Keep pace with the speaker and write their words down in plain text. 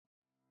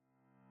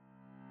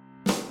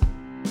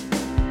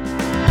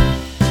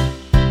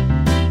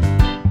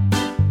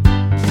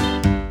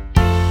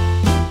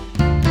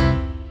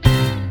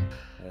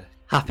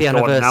Happy Go on,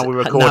 anniversary. now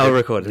we're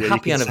recording. Yeah,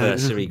 Happy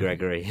anniversary,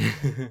 Gregory.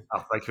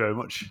 Oh, thank you very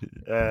much.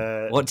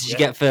 What did you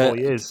get for 4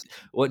 years?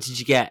 What did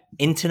you get?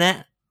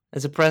 Internet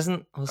as a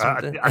present or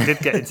something? I did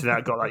get internet.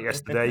 I got that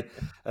yesterday.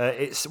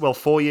 It's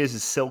 4 years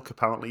is silk.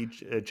 Apparently,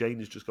 Jane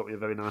has just got me a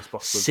very nice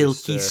box of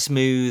Silky this,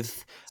 smooth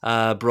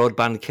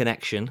broadband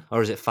connection,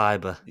 or is it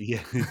fibre?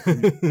 Yeah,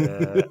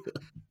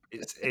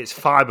 it's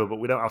fibre, but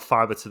we don't have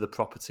fibre to the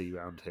property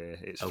around here.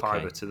 It's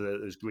fibre to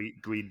those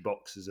green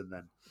boxes, and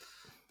then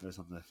there's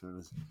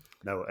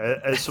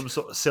some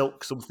sort of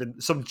silk,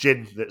 some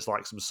gin that's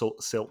like some sort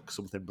of silk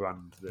something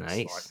brand. That's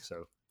nice. Like,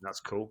 so that's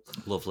cool.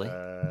 Lovely.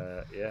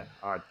 I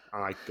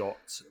got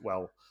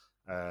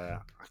I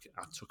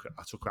took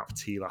her out for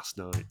tea last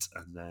night,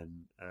 and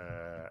then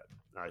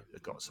I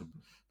got some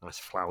nice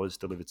flowers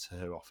delivered to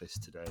her office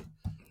today.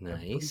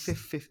 Nice.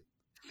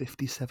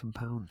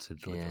 £57 to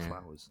deliver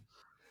flowers.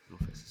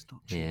 Office. It's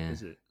not cheap,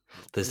 is it?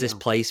 There's this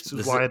place.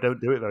 This is why I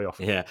don't do it very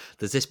often. Yeah,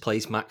 there's this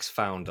place Max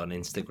found on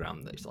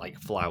Instagram that's like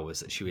flowers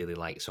that she really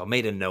likes. So I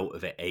made a note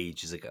of it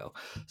ages ago.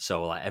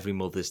 So like every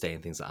Mother's Day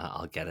and things like that,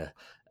 I'll get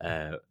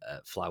her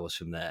flowers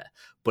from there.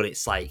 But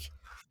it's like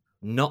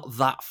not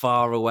that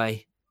far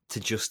away to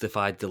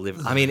justify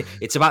delivery. I mean,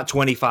 it's about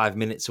 25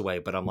 minutes away,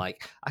 but I'm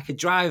like, I could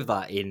drive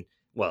that in.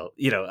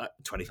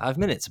 25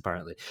 minutes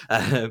apparently.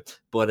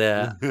 But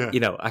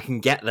I can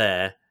get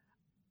there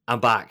and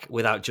back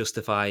without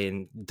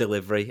justifying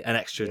delivery, an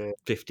extra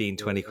 15,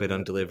 20 quid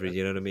on delivery.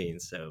 You know what I mean?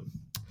 So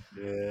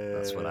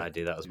that's what I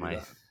do. That was my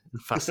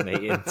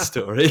fascinating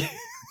story.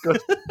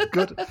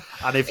 Good.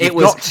 And if you've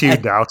not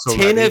tuned out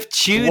already, tin of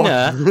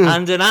tuna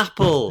and an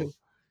apple.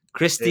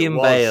 Christian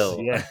Bale.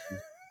 Yeah.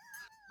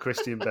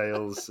 Christian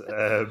Bale's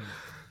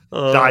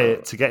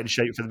diet to get in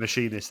shape for the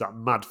Machinist, that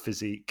mad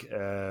physique.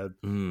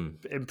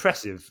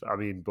 Impressive, I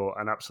mean, but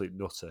an absolute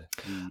nutter.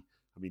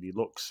 He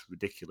looks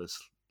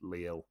ridiculously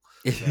ill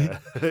in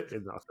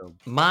that film.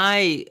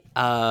 My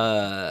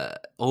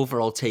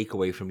overall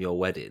takeaway from your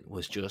wedding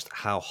was just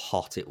how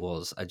hot it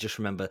was. I just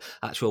remember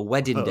actual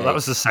wedding day, that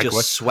was the segue.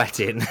 Just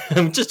sweating.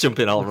 I'm just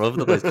jumping all over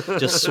the place,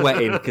 just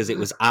sweating because it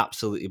was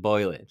absolutely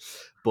boiling.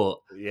 But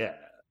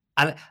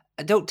and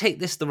I don't take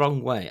this the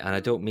wrong way, and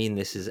I don't mean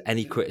this as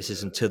any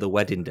criticism to the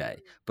wedding day,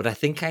 but I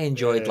think I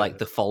enjoyed like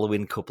the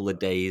following couple of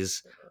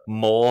days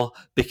more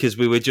because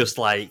we were just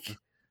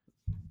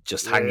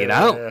hanging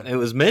out. It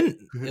was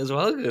mint. It was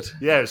well good.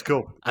 Yeah, it was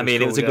cool.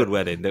 It was a good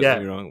wedding. Don't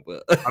get me wrong.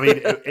 But I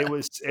mean, it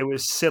was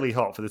silly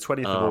hot for the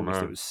 20th of August.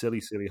 Man. It was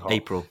silly hot.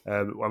 April.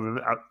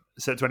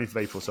 20th of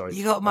April. Sorry.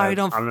 You got married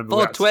on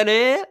 420.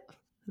 I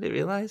didn't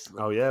realise.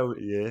 Oh yeah.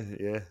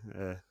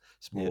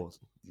 Small.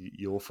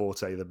 Your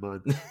forte than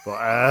mine. But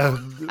I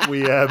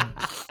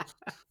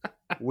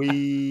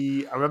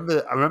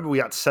remember we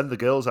had to send the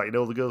girls out. You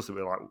know, the girls that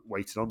were like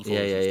waiting on for us.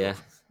 Yeah.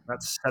 We had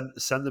to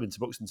send them into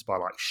Buxton to buy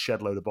like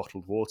shed load of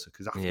bottled water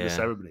because after the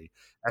ceremony,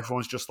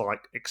 everyone's just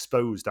like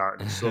exposed out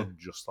in the sun,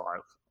 just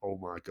like, oh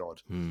my god,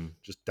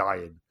 just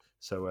dying.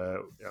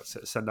 So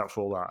send out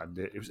for all that, and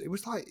it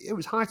was high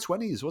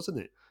 20s, wasn't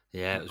it?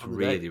 Yeah, it was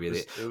really.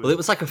 It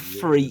was like a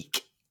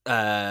freak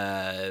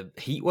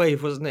heat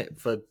wave, wasn't it?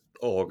 For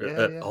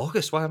August.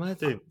 August. Why am I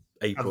doing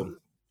April?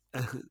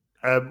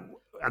 And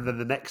then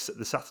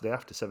the Saturday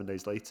after, 7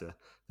 days later,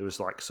 there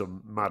was like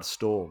some mad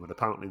storm, and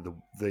apparently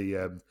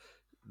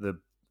the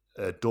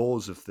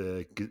doors of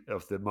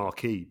the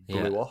marquee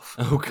blew off.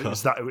 Oh god!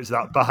 It was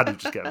that bad. It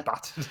just getting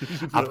battered.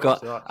 I've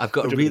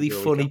got a really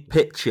funny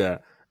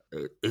picture.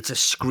 It's a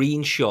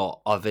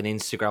screenshot of an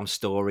Instagram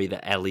story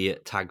that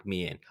Elliot tagged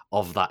me in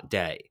of that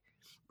day,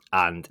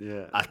 and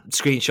I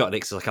screenshotted it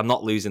because like I'm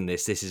not losing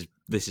this. This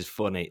is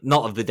funny.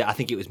 Not of the day. I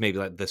think it was maybe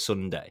like the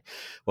Sunday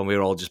when we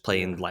were all just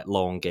playing like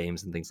long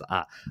games and things like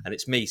that. And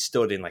it's me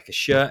stood in like a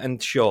shirt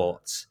and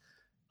shorts,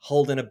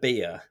 holding a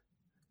beer.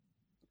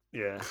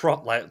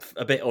 Like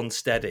a bit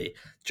unsteady,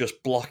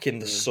 just blocking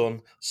the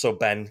sun. So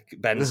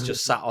Ben's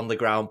just sat on the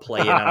ground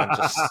playing, and I'm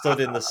just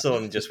stood in the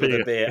sun just with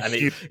a beer. And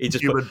he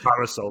just human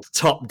parasol.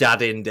 Top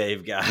dad in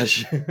Dave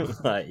Gash.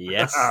 Like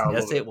yes,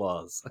 it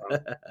was.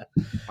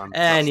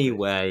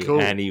 Anyway,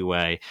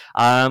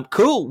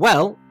 cool.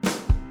 Well.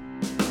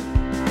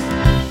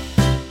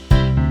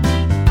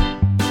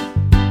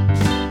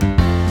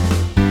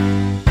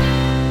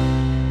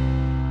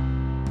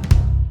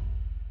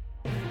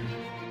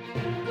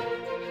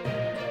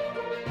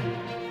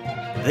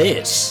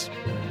 This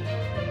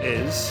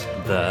is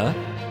the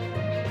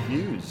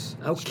news.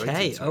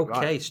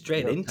 Okay,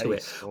 straight into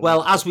it.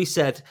 Well, as we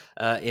said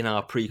in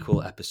our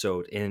prequel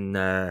episode, in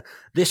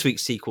this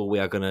week's sequel, we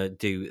are going to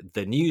do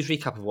the news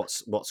recap of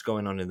what's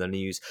going on in the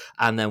news,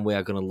 and then we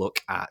are going to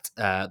look at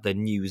the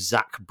new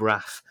Zach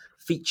Braff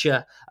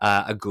feature,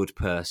 A Good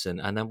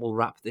Person, and then we'll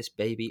wrap this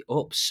baby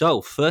up.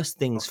 So, first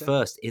things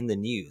first in the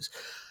news.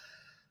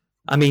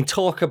 I mean,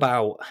 talk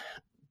about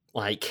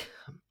like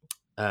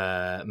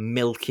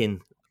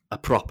milking a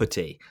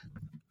property.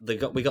 We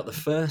got the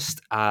first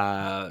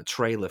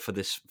trailer for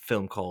this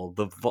film called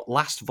The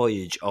Last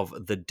Voyage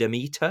of the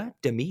Demeter,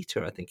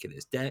 I think it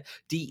is, Demeter.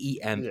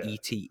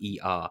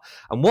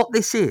 And what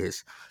this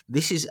is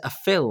a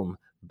film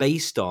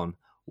based on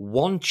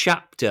one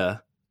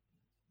chapter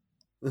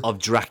of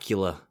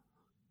Dracula.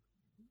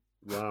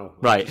 Wow!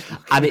 Right,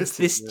 and it's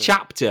this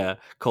chapter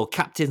called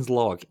Captain's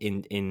Log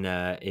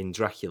in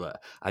Dracula,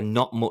 and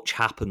not much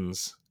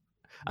happens.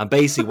 And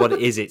basically, what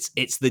it is,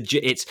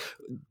 it's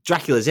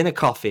Dracula's in a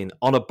coffin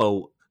on a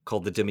boat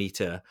called the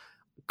Demeter,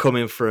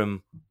 coming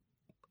from.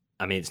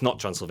 I mean, it's not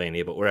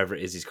Transylvania, but wherever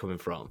it is he's coming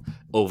from,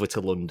 over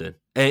to London.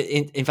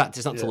 In fact,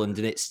 it's not to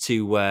London; it's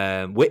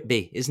to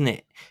Whitby, isn't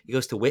it? He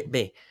goes to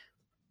Whitby.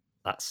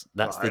 That's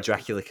the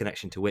Dracula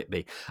connection to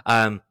Whitby.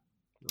 And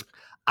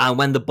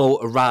when the boat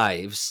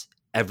arrives,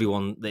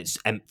 it's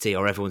empty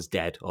or everyone's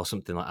dead or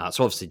something like that.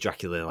 So obviously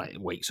Dracula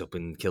wakes up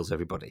and kills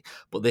everybody.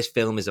 But this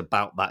film is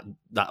about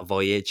that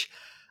voyage.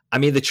 I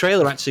mean, the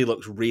trailer actually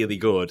looks really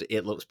good.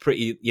 It looks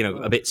pretty,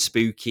 a bit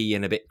spooky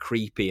and a bit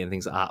creepy and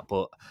things like that.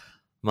 But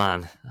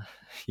man,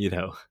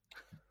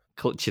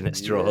 clutching at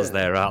straws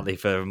there, aren't they,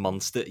 for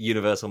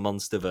Universal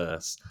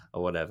Monsterverse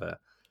or whatever.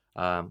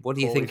 What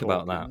do you think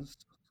about that?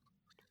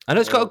 I know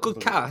it's got a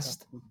good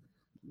cast.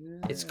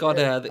 Yeah, it's got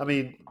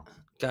the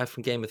guy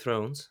from Game of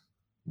Thrones.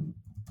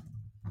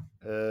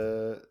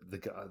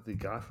 The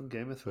guy from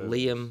Game of Thrones.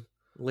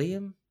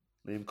 Liam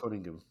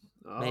Cunningham.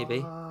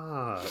 Maybe.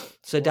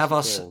 Sir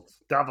Davos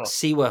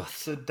Seaworth.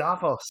 Sir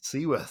Davos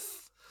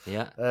Seaworth.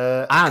 Yeah.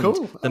 And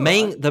cool.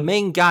 the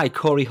main guy,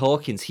 Corey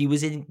Hawkins, he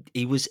was in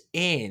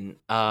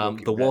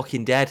The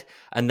Walking Dead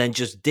and then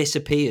just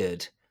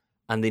disappeared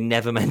and they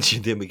never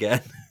mentioned him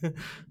again.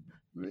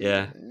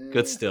 Yeah,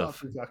 good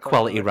stuff.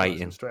 Quality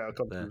writing. Straight out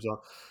of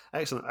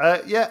excellent.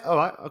 All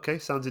right. Okay,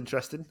 sounds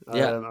interesting.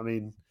 Yeah.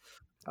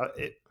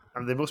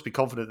 And they must be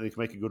confident they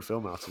can make a good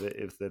film out of it.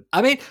 If they,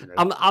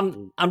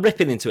 I'm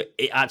ripping into it.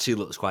 It actually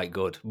looks quite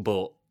good,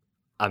 but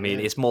I mean,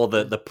 it's more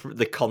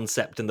the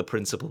concept and the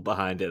principle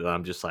behind it that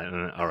I'm just like,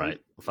 all right,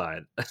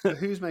 fine.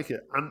 Who's making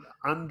it?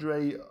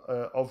 Andre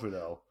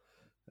Ovredel.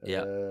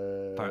 Yeah,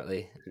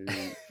 apparently.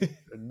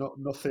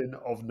 Nothing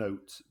of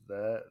note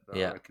there.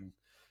 Yeah. I can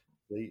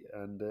see.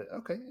 And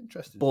okay,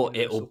 interesting. But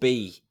it'll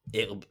be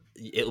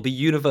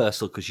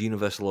Universal because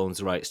Universal owns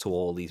the rights to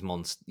all these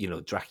monsters.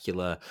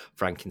 Dracula,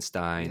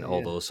 Frankenstein,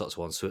 all those sorts of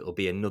ones. So it'll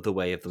be another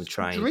way of them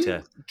trying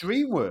to.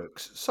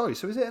 DreamWorks. Sorry,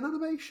 so is it an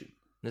animation?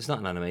 It's not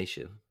an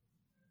animation.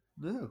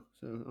 No.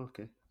 So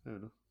okay, fair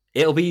enough.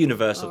 It'll be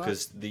Universal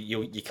because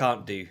you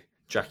can't do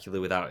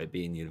Dracula without it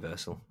being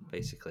Universal,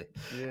 basically.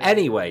 Yeah,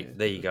 anyway,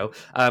 there you go.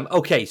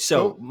 Okay,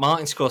 so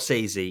Martin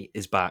Scorsese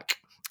is back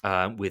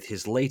with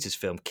his latest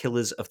film,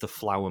 Killers of the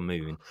Flower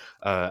Moon.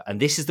 And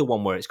this is the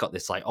one where it's got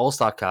this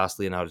all-star cast,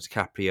 Leonardo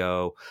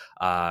DiCaprio,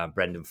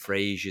 Brendan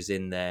Fraser's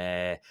in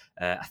there,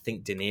 I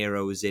think De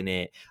Niro's in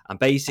it. And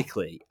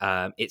basically,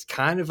 it's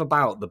kind of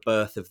about the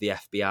birth of the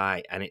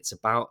FBI, and it's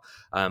about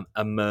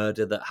a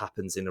murder that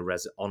happens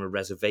on a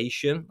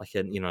reservation, like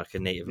a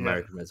Native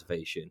American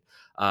reservation.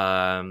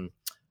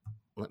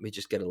 Let me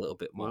just get a little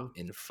bit more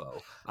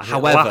info.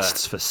 However, it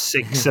lasts for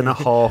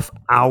 6.5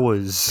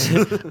 hours.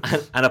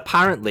 and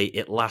apparently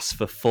it lasts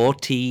for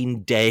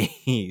 14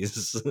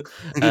 days.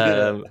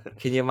 Can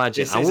you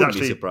imagine? I wouldn't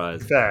be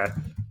surprised. Fair.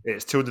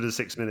 It's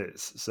 206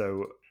 minutes,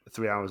 so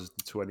 3 hours and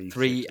 20.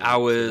 3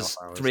 hours,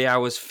 3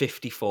 hours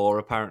 54.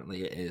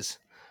 Apparently it is.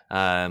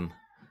 From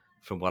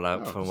what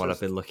I've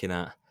been looking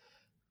at. It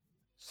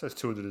says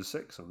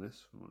 206 on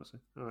this. I want to say.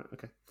 All right.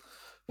 Okay.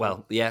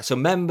 Well, yeah, so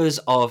members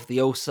of the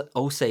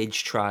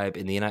Osage tribe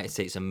in the United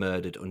States are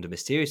murdered under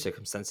mysterious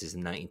circumstances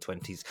in the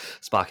 1920s,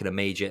 sparking a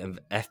major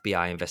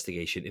FBI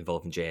investigation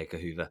involving J. Edgar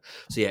Hoover.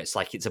 So, yeah,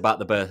 it's about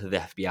the birth of the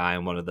FBI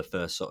and one of the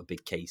first sort of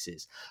big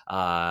cases.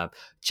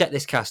 Check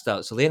this cast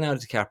out. So,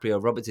 Leonardo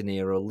DiCaprio, Robert De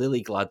Niro, Lily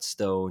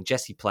Gladstone,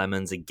 Jesse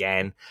Plemons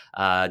again,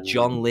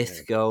 John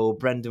Lithgow,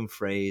 Brendan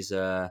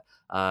Fraser,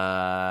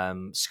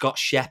 Scott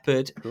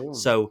Shepherd. Cool.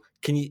 So,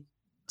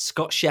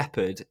 Scott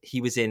Shepherd,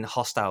 he was in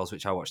Hostiles,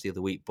 which I watched the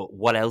other week, but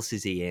what else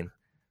is he in?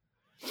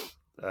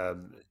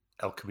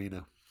 El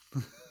Camino.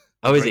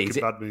 Oh, is he?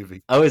 Bad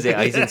movie. Oh, is it?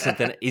 Oh,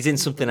 he's in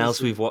something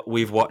else we've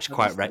watched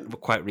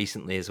quite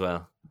recently as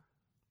well.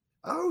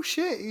 Oh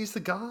shit! He's the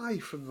guy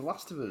from The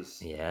Last of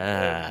Us.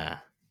 Yeah,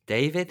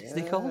 David. Is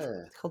he called?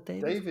 It's called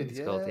David. David. It's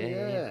yeah, called,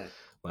 yeah.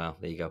 Well,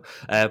 there you go.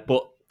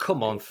 But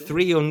come on,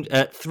 3.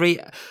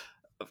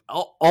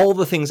 All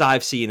the things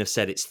I've seen have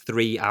said it's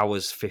 3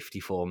 hours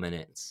 54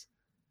 minutes.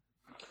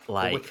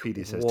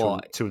 Wikipedia says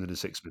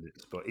 206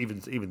 minutes, but even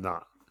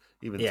that,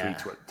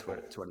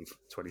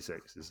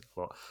 3:26 is a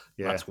lot.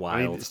 Yeah, that's wild.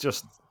 I mean, it's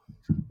just,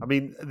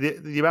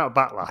 the amount of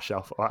backlash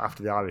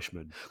after The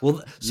Irishman.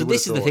 Well, so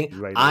this is the thing.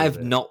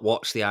 I've not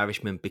watched The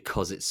Irishman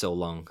because it's so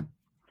long.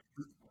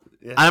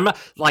 Yeah. And I'm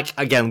not,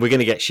 again, we're going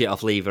to get shit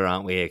off Lever,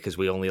 aren't we? Because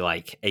we only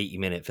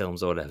 80-minute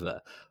films or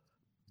whatever.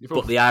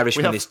 But The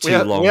Irishman is too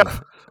long.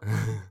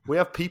 We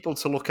have people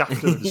to look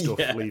after and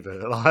stuff, Lever.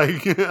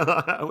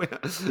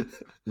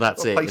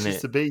 That's it, places isn't it?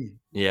 To be.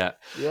 Yeah.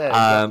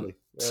 Yeah, exactly.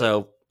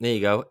 So there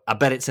you go. I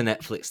bet it's a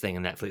Netflix thing,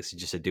 and Netflix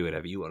just said do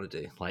whatever you want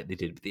to do, like they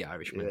did with The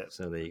Irishman. Yeah.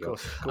 So there you go.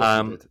 Of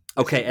course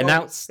okay,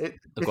 announce. Do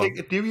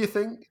you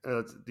think?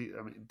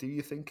 Do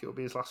you think it'll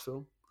be his last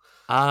film?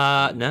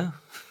 No.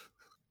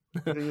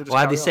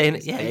 Why are they saying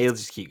it? Yeah, he'll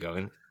just keep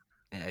going.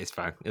 Yeah, it's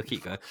fine. He'll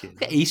keep going.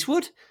 Look at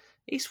Eastwood.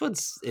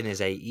 Eastwood's in his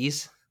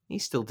 80s.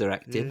 He's still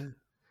directing.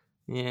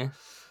 Yeah.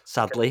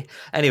 Sadly.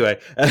 Anyway,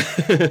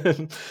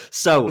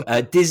 so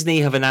Disney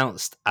have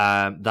announced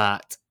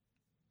that,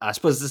 I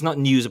suppose there's not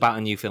news about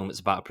a new film, it's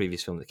about a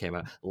previous film that came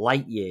out.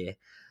 Lightyear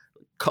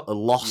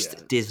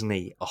lost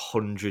Disney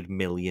 $100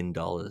 million.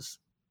 Wow.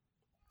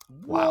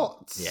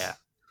 What? Yeah.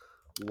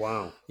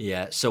 Wow.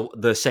 Yeah, so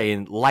they're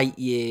saying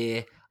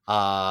Lightyear,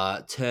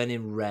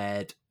 Turning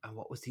Red, and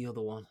what was the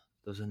other one?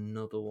 There was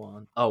another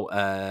one.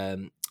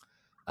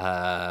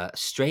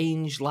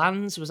 Strange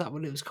Lands, was that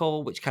what it was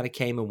called? Which kind of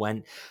came and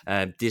went.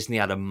 Disney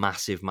had a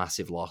massive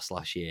loss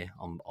last year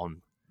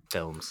on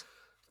films.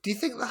 Do you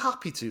think they're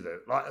happy to though?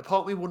 Like,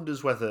 part of me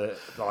wonders whether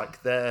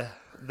like their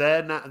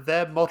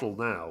model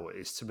now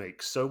is to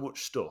make so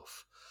much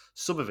stuff.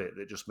 Some of it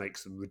that just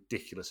makes them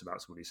ridiculous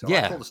amounts of money. So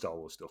like all the Star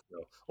Wars stuff,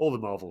 all the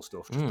Marvel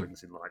stuff just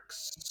brings in like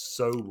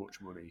so much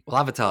money. Well,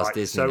 Avatar's like,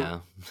 Disney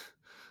now.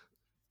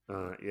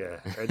 Yeah,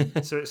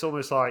 and so it's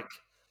almost like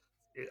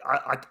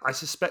I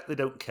suspect they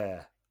don't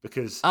care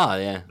because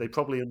they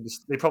probably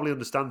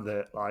understand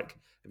that like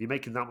if you're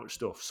making that much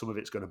stuff, some of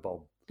it's going to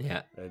bomb.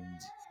 Yeah, and.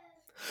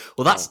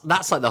 Well,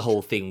 that's like the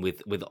whole thing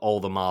with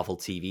all the Marvel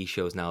TV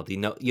shows now. They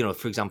know,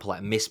 for example,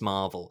 like Miss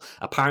Marvel.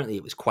 Apparently,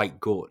 it was quite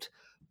good,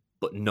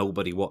 but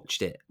nobody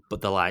watched it. But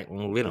they're like,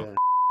 well, we don't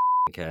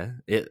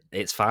care.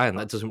 It's fine.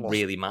 That doesn't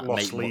really make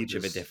much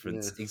of a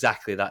difference. Yeah.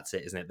 Exactly, that's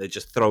it, isn't it? They're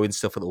just throwing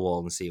stuff at the wall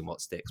and seeing what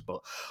sticks.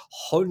 But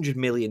 $100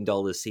 million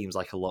seems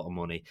like a lot of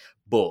money.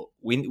 But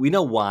we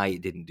know why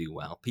it didn't do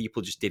well.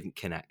 People just didn't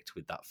connect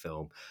with that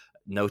film.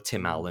 No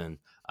Tim Allen.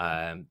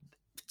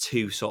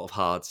 Too sort of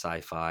hard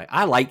sci-fi.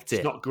 I liked it.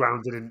 It's not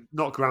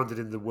grounded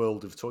in the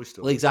world of Toy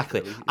Story. Well,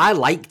 exactly. Really. I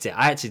liked it.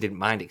 I actually didn't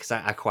mind it because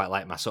I quite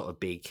like my sort of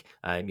big,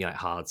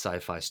 hard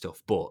sci-fi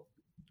stuff. But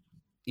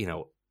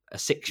a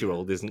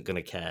 6-year-old isn't going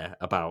to care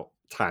about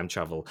time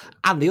travel.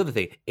 And the other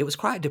thing, it was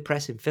quite a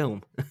depressing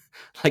film.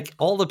 Like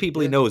all the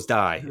people he knows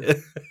die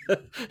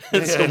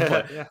at some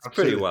point. Yeah, it's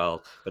pretty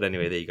wild. But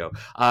anyway, there you go.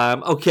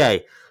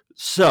 Okay,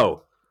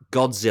 so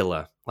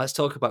Godzilla. Let's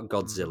talk about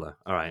Godzilla.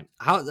 All right.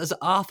 How has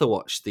Arthur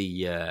watched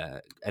the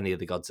any of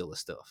the Godzilla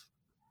stuff?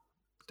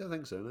 I don't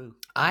think so, no.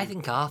 I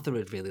think Arthur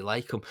would really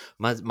like him.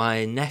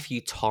 My nephew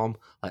Tom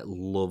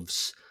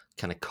loves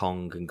kind of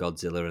Kong and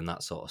Godzilla and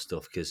that sort of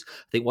stuff because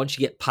I think once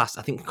you get past,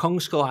 I think Kong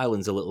Skull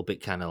Island's a little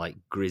bit kind of like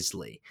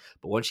grisly,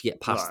 but once you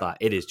get past that,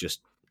 it is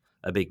just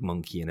a big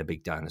monkey and a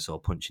big dinosaur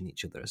punching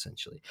each other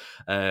essentially.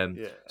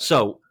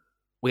 So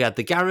we had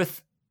the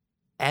Gareth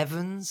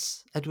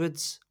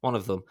Edwards, one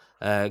of them,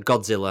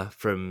 Godzilla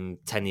from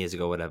 10 years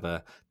ago,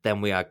 whatever. Then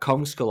we had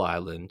Kong Skull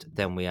Island.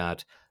 Then we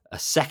had a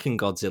second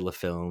Godzilla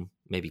film,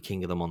 maybe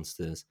King of the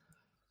Monsters.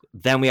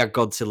 Then we had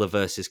Godzilla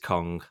versus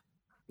Kong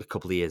a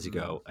couple of years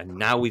ago. And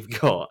now we've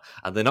got,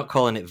 and they're not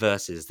calling it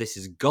versus, this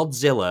is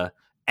Godzilla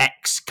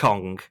X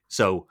Kong.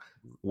 So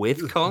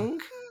with Kong,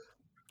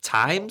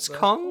 times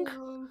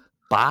Kong,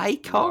 by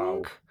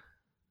Kong.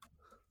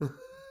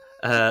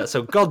 Wow.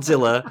 So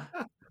Godzilla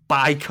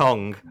by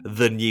Kong,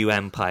 the new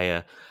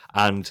empire,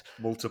 and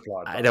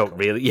multiplied by I don't Kong.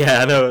 Really,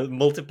 yeah, I know.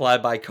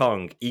 Multiplied by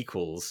Kong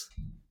equals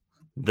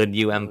the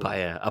new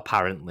empire.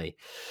 Apparently,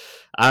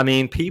 I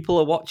mean, people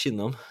are watching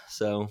them,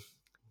 so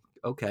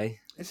okay.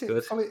 Is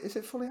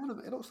it fully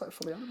animated? It looks like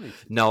fully animated.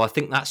 No, I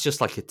think that's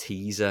just like a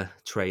teaser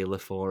trailer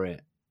for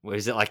it. Where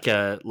is it like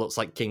looks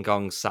like King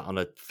Kong sat on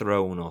a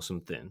throne or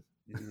something?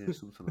 Yeah,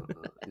 something like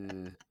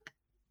that.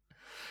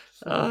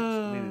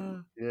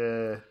 Yeah.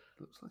 Yeah.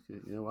 Looks like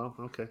it. Yeah. Well.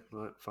 Okay.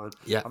 Right. Fine.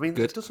 Yeah. I mean,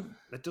 good.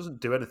 It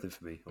doesn't do anything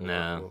for me.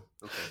 No.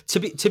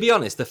 Okay. To be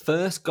honest, the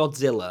first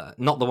Godzilla,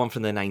 not the one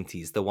from the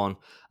 90s, the one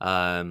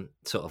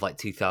sort of like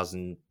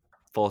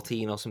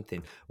 2014 or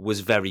something,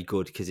 was very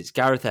good because it's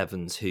Gareth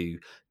Evans who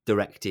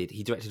directed.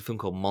 He directed a film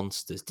called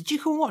Monsters. Did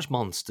you go and watch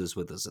Monsters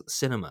with us at the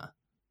cinema?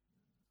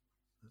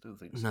 I don't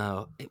think so.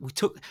 No.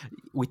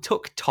 We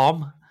took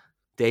Tom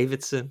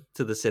Davidson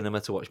to the cinema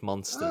to watch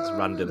Monsters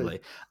randomly, really?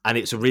 And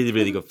it's a really,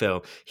 really good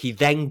film. He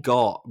then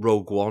got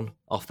Rogue One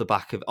off the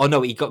back of. Oh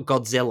no, he got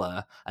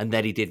Godzilla, and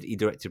then he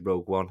directed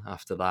Rogue One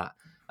after that.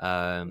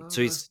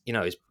 So he's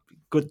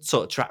good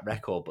sort of track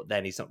record, but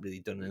then he's not really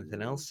done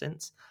anything else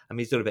since. I mean,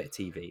 he's done a bit of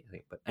TV, I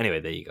think. But anyway,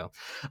 there you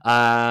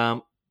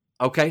go.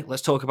 Okay,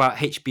 let's talk about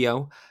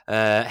HBO.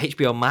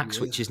 HBO Max,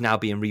 which is now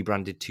being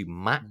rebranded to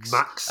Max.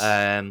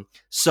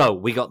 So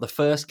we got the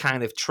first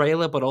kind of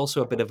trailer, but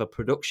also a bit of a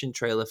production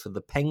trailer for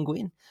The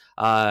Penguin,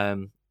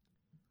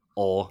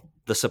 or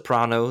The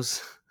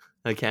Sopranos.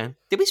 Again,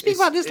 did we speak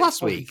about this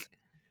last week?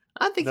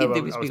 I'm thinking,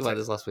 did we speak about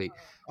this last week?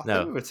 No, I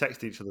think we were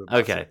texting each other.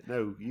 Okay.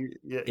 No, you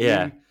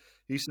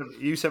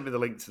sent me the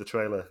link to the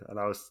trailer, and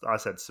I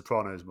said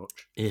Sopranos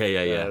much.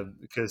 Yeah.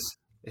 Because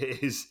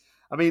it is.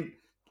 I mean,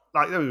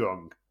 like, don't be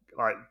wrong.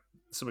 Like,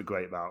 something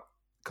great about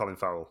Colin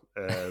Farrell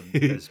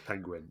as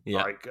Penguin.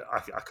 Yeah. Like,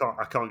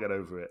 I can't get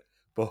over it.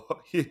 But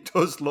it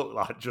does look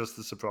like just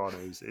The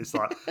Sopranos. It's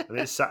like, and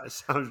it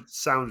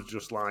sounds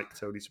just like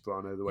Tony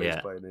Soprano the way he's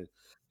playing it.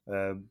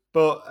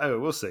 But anyway,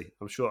 we'll see.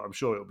 I'm sure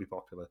it'll be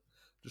popular.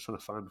 Just trying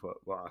to find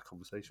what our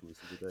conversation was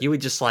the other day. You were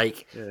just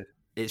like,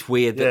 it's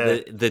weird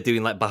that they're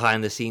doing like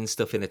behind the scenes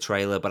stuff in a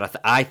trailer, but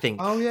I think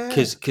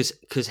because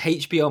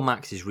HBO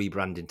Max is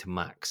rebranding to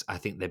Max, I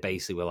think they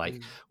basically were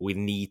like, we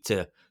need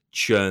to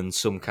churn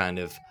some kind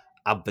of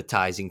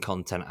advertising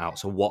content out.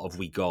 So what have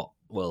we got?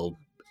 Well,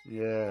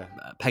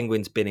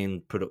 Penguin's been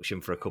in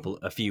production for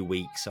a few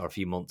weeks or a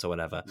few months or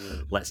whatever.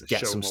 Let's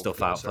get some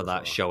stuff out for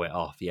that. Show it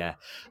off.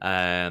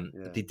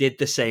 They did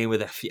the same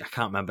with a few, I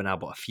can't remember now,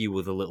 but a few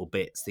other little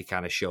bits. They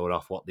kind of showed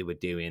off what they were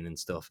doing and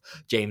stuff.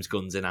 James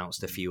Gunn's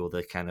announced a few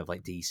other kind of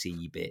like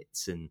DC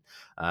bits and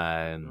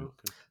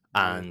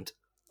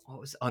what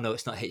was? Oh no,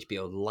 it's not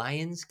HBO.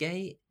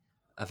 Lionsgate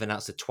have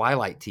announced a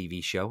Twilight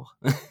TV show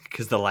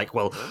because they're like,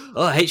 well,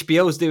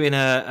 HBO's doing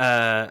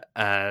a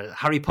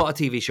Harry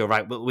Potter TV show,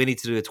 right? But we need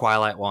to do a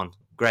Twilight one.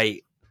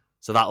 Great.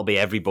 So that'll be,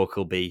 every book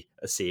will be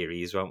a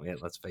series, won't we?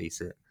 Let's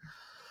face it.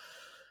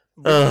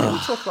 Did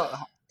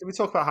we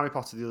talk about Harry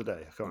Potter the other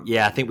day?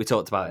 I think we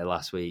talked about it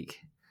last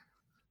week.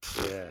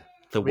 The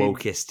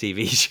wokest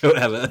TV show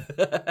ever.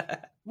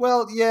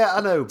 Well, yeah, I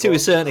know. To a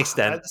certain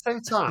extent. At the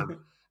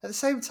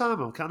same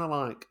time, I'm kind of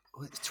like,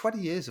 it's 20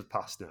 years have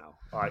passed now.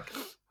 Like,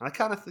 I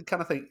kind of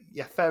think,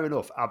 yeah, fair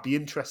enough. I'd be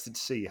interested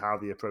to see how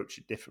they approach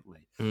it differently.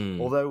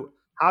 Although,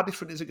 how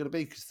different is it going to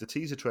be? Because the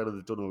teaser trailer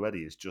they've done already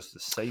is just the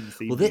same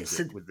theme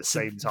music with the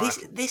same title.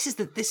 This is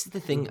the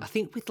thing. I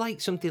think with like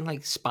something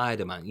like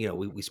Spider-Man,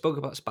 we spoke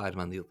about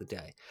Spider-Man the other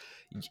day.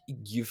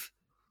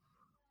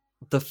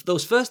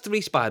 Those first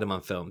 3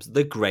 Spider-Man films,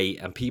 they're great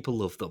and people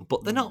love them,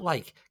 but they're not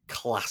like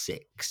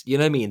classics. You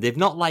know what I mean? They've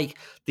not like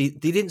they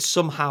didn't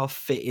somehow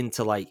fit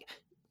into like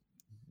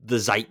the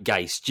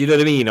zeitgeist. Do you know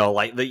what I mean? Or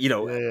like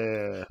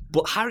the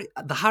But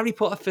the Harry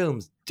Potter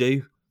films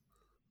do.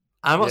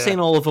 I'm not saying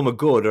all of them are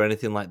good or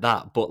anything like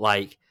that, but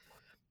like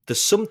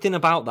there's something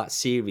about that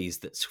series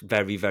that's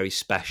very, very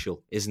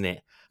special, isn't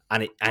it?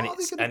 And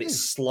it's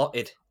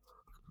slotted.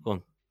 Go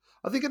on.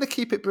 Are they going to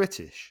keep it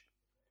British?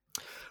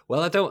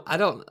 Well,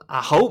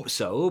 I hope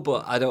so,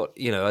 but I don't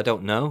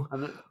know.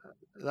 And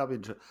that'd be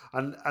interesting.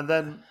 And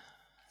then,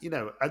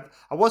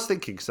 I was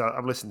thinking, because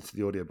I'm listening to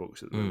the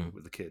audiobooks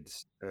with the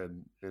kids,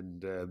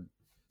 and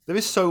there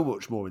is so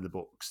much more in the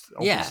books,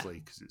 obviously,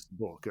 because it's the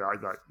book.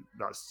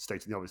 That's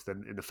stating the obvious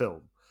than in the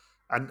film.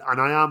 And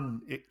I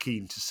am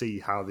keen to see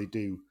how they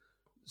do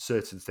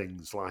certain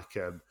things, like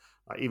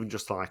even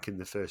just like in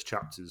the first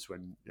chapters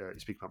when you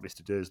speak about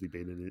Mr. Dursley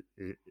being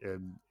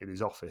in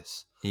his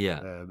office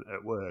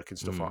at work and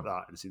stuff like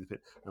that, and see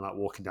and like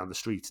walking down the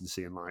street and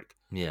seeing like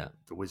the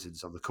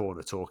wizards on the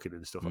corner talking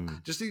and stuff.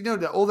 Just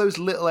all those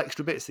little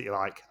extra bits that you're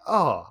like,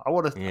 I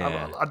want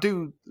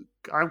to.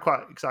 I'm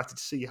quite excited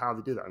to see how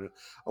they do that. I mean,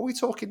 are we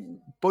talking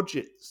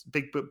budgets,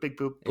 big budget?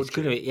 It's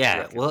going to be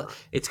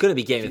it's going to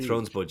be Game of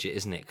Thrones budget,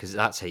 isn't it? Because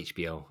that's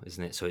HBO,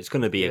 isn't it? So it's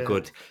going to be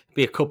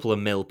a couple of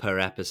mil per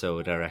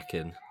episode, I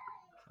reckon.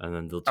 And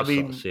then they'll just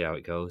sort of see how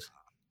it goes.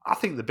 I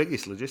think the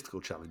biggest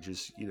logistical challenge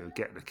is,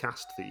 getting a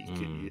cast that you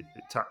can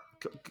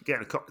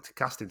getting a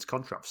cast into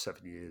contract for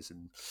 7 years,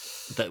 and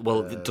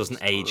it doesn't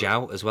age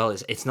out as well.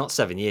 It's not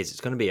 7 years. It's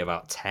going to be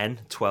about 10,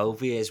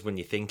 12 years when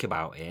you think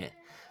about it.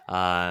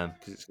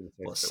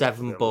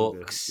 7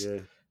 books.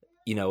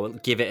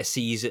 Give it a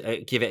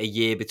season. Give it a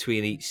year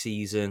between each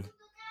season.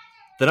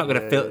 They're not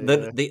going to film.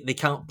 They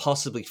can't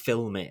possibly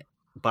film it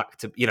back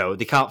to.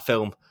 They can't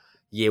film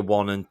year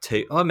 1 and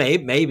 2. Oh,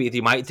 maybe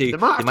they might do.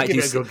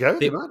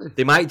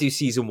 They might do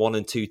season 1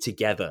 and 2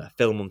 together,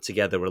 film them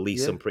together,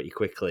 release them pretty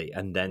quickly,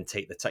 and then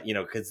take the time.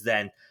 Because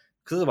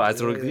otherwise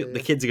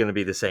the kids are going to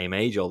be the same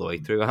age all the way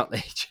through, aren't they?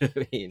 Do you know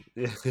what I mean?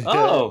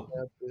 Oh,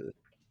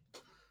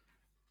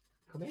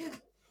 come here.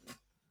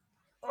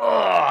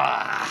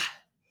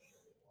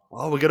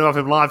 Oh, we're going to have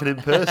him live and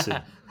in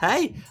person.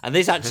 Hey, and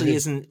this actually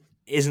isn't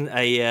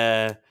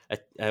a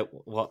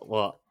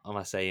what am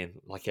I saying?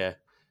 Like a.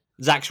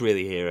 Zach's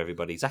really here,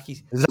 everybody. Zach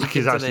is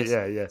actually,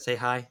 yeah. Say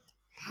hi.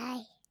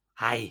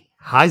 Hi.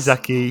 Hi,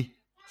 Zachy.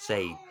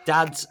 Say,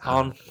 Dad's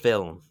on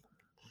film.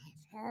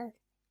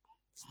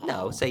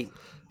 No, say,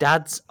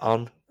 Dad's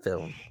on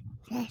film.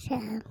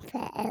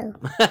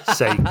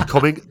 Say,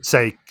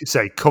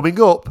 coming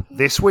up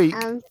this week.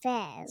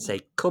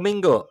 Say,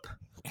 coming up.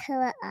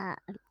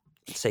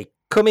 Say,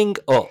 coming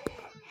up.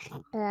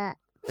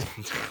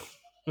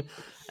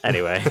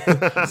 Anyway,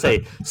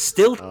 say,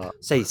 still.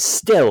 Say,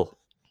 still.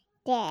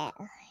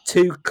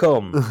 To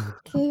come.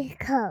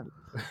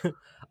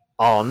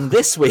 On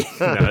this week.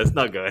 No, it's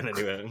not going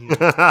anywhere.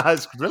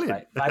 That's brilliant.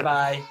 Right,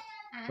 bye-bye.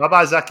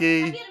 Bye-bye,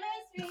 Zachy.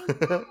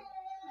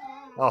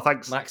 Oh,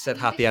 thanks. Max said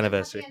happy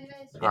anniversary.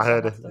 I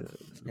heard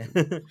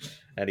it.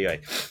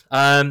 Anyway.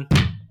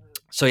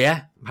 So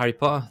yeah, Harry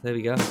Potter. There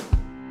we go.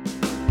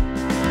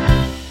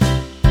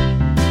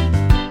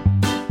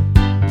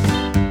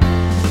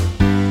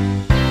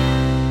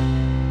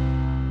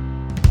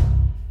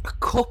 A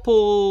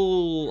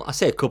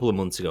couple of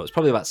months ago. It's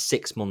probably about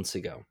 6 months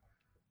ago.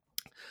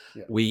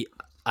 Yeah.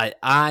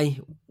 I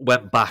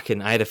went back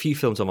and I had a few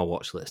films on my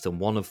watch list, and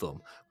one of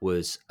them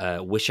was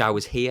Wish I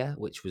Was Here,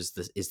 which was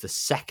the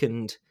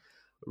second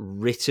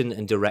written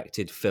and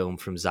directed film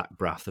from Zach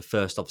Braff. The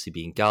first, obviously,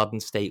 being Garden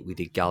State. We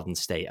did Garden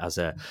State I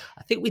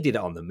think we did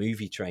it on the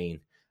movie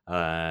train.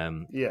 A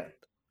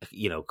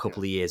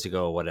couple of years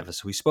ago or whatever.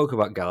 So we spoke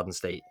about Garden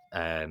State,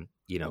 in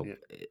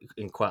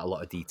quite a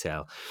lot of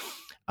detail,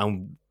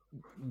 and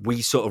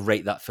we sort of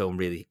rate that film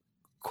really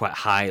quite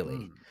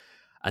highly.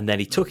 And then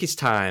he took his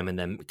time and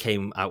then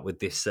came out with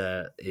this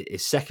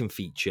his second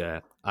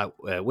feature. I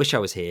Wish I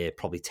Was Here,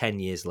 probably 10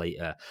 years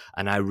later,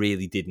 and I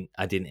really didn't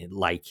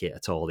like it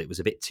at all. It was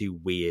a bit too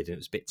weird and it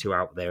was a bit too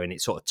out there, and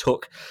it sort of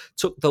took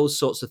those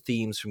sorts of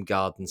themes from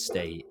Garden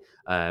State.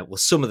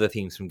 Some of the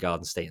themes from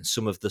Garden State and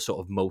some of the sort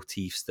of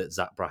motifs that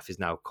Zach Braff has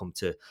now come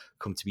to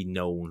be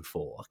known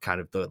for, kind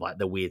of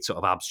the weird sort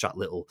of abstract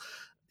little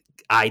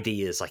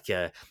ideas, like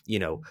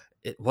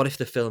what if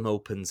the film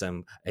opens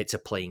and it's a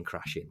plane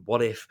crashing?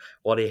 What if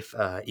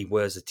he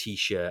wears a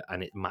t-shirt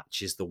and it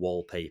matches the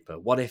wallpaper?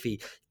 What if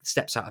he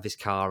steps out of his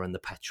car and the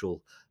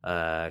petrol,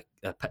 the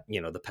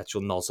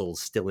petrol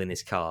nozzle's still in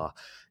his car?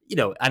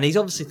 And he's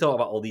obviously thought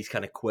about all these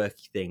kind of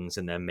quirky things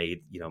and then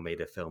made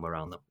a film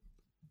around them.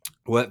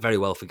 Worked very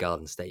well for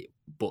Garden State,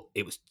 but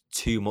it was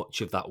too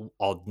much of that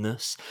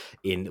oddness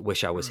in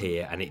Wish I Was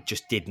Here, and it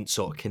just didn't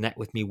sort of connect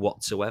with me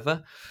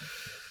whatsoever.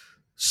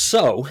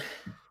 So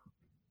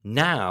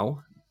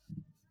now,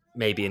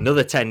 maybe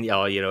another 10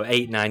 or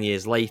 8-9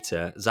 years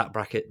later, Zach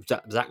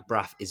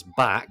Braff is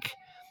back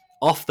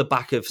off the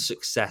back of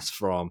success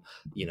from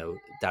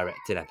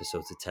directed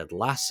episodes of Ted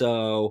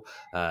Lasso,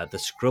 the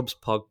Scrubs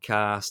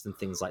podcast, and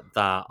things like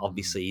that.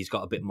 Obviously, he's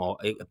got a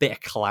bit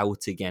of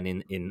clout again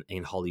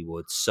in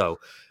Hollywood. So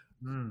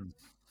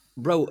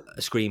wrote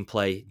a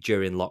screenplay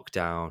during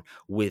lockdown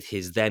with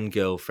his then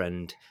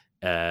girlfriend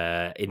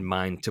in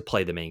mind to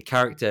play the main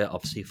character,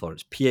 obviously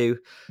Florence Pugh,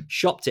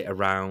 shopped it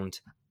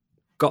around,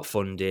 got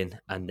funding,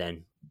 and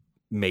then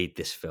made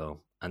this film.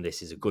 And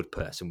This Is a Good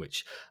Person,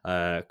 which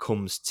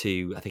comes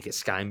to, I think it's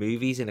Sky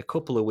Movies in a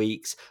couple of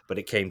weeks, but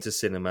it came to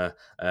cinema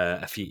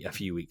a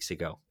few weeks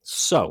ago.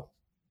 So,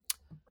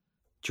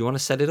 do you want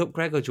to set it up,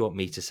 Greg, or do you want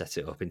me to set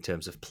it up in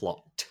terms of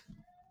plot?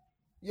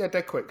 Yeah,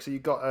 dead quick. So you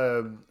got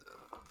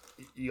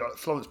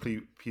Florence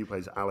Pugh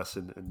plays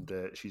Alison, and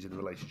she's in a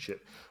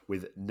relationship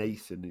with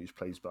Nathan, who's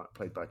played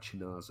by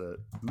Chinaza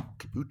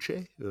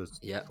Uche.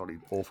 Probably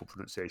awful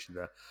pronunciation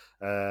there.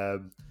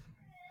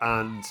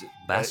 And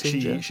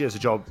she has a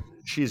job.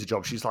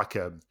 She's like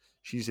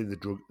she's in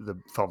the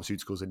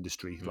pharmaceuticals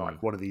industry,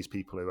 like one of these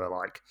people who are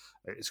like,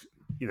 it's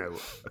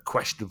a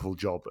questionable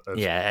job.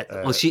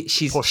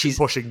 She's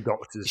pushing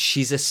doctors.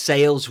 She's a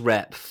sales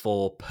rep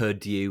for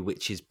Purdue,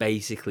 which is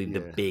basically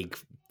the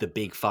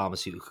big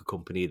pharmaceutical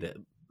company that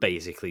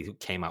basically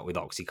came out with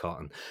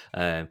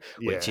OxyContin,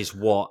 which is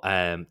what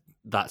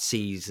that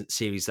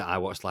series that I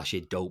watched last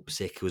year, Dope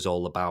Sick, was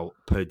all about.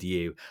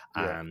 Purdue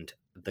and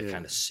the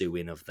kind of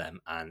suing of them,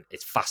 and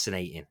it's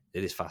fascinating.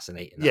 It is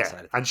fascinating.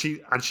 And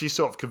she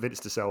sort of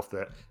convinced herself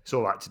that it's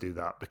all right to do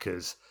that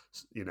because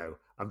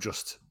I'm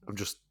just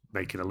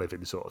making a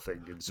living, sort of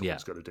thing, and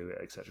someone's got to do it,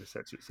 etc.,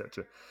 etc.,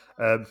 etc.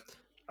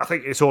 I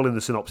think it's all in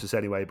the synopsis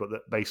anyway, but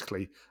that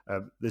basically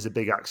there's a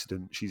big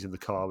accident. She's in the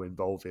car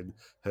involving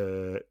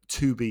her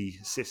to-be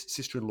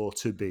sister-in-law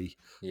to-be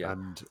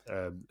and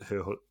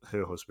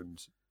her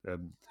husband,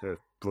 her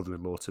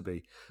brother-in-law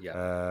to-be,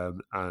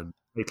 and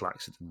fatal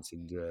accidents,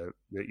 and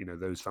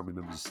those family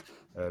members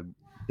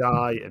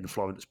die, and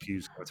Florence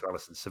Pugh's character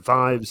Alison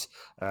survives,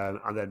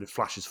 and then it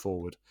flashes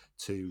forward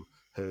to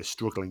her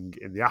struggling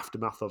in the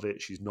aftermath of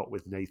it. She's not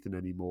with Nathan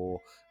anymore,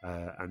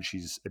 and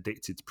she's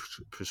addicted to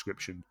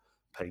prescription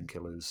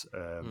painkillers,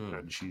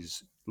 and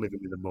she's living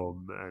with a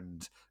mum,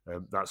 and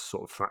that's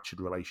sort of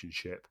fractured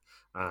relationship,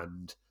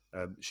 and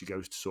she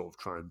goes to sort of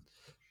try and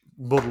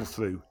muddle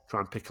through,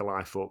 try and pick her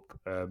life up,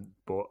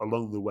 but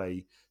along the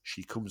way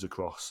she comes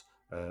across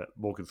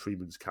Morgan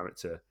Freeman's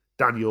character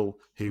Daniel,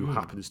 who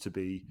happens to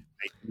be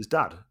Nathan's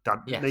dad.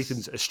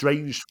 Nathan's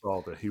estranged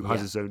father, who has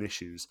his own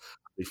issues.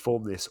 They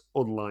form this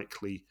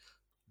unlikely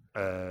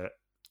I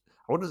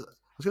was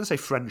going to say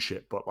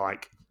friendship, but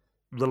like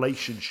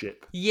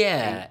relationship.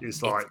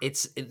 It's like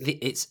it's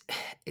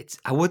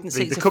I wouldn't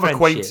say it's a friendship.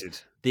 Acquainted.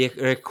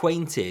 They're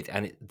acquainted,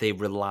 and they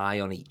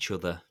rely on each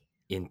other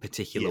in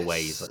particular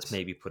ways. Let's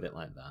maybe put it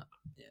like that.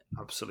 Yeah,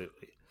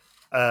 absolutely.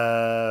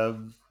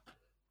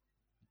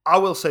 I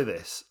will say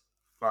this,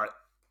 like,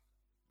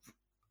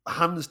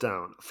 hands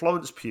down,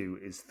 Florence Pugh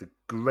is the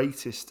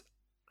greatest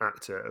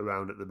actor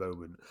around at the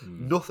moment.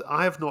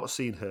 I have not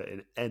seen her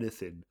in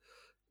anything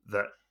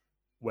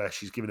where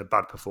she's given a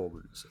bad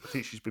performance. I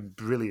think she's been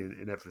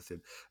brilliant in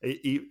everything,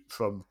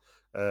 from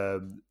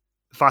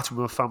Fighting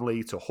With My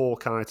Family to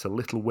Hawkeye to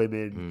Little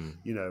Women.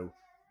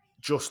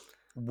 Just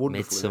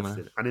wonderful. Midsummer. In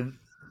everything. And in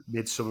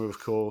Midsummer, of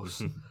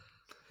course.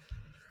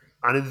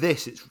 And in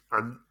this,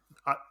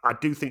 I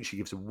do think she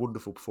gives a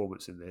wonderful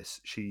performance in this.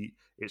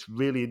 It's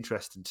really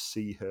interesting to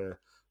see her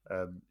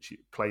she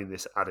playing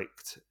this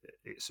addict.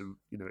 It's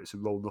a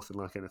role nothing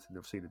like anything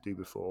I've seen her do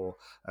before,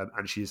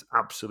 and she is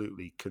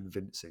absolutely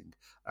convincing.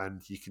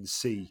 And you can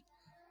see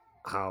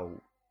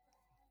how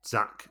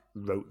Zach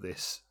wrote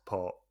this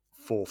part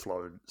for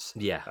Florence,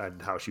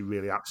 and how she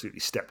really absolutely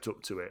stepped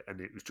up to it,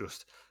 and it was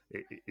just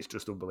it's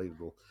just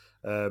unbelievable.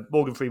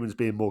 Morgan Freeman's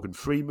being Morgan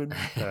Freeman,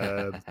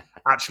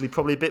 actually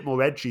probably a bit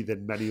more edgy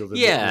than many other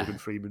Morgan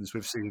Freemans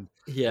we've seen.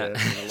 In a lot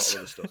of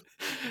other stuff.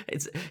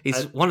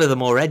 He's one of the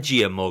more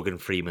edgier Morgan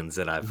Freemans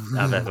that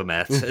I've ever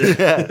met.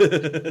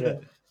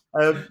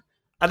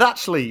 And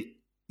actually,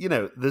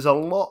 there's a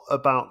lot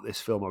about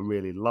this film I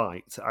really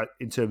liked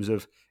in terms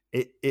of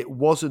it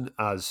wasn't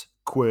as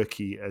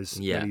quirky as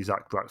many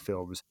Zach Braff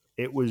films.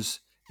 It was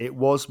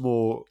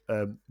more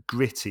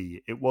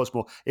gritty.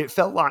 It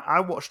felt like I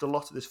watched a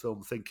lot of this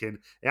film thinking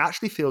it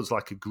actually feels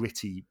like a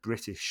gritty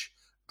British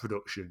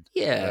production.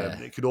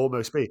 It could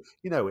almost be.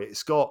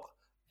 It's got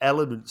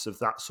elements of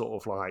that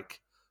sort of like,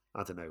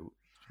 I don't know,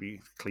 to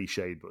be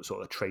cliched, but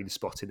sort of train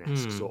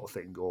spotting-esque sort of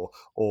thing, or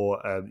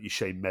your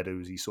Shane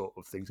Meadows-y sort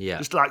of things.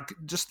 Just like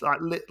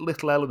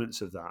little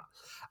elements of that.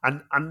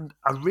 And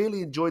I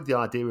really enjoyed the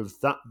idea of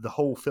that, the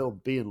whole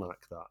film being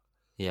like that.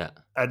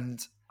 And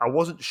I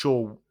wasn't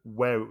sure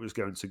where it was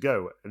going to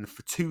go. And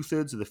for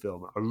 2/3 of the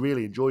film, I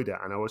really enjoyed it.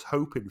 And I was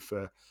hoping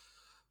for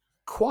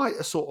quite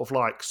a sort of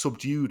like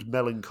subdued,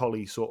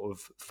 melancholy sort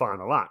of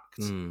final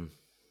act.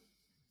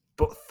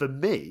 But for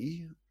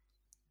me,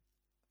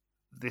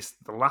 the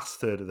last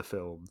third of the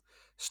film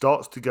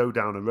starts to go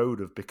down a road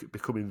of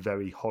becoming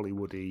very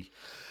Hollywoody.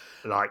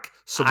 Like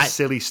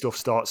silly stuff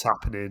starts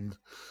happening.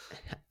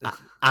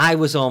 I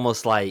was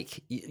almost like,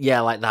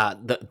 like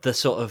that. The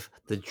sort of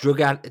the drug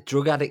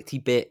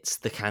addicty bits,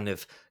 the kind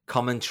of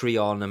commentary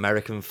on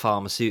American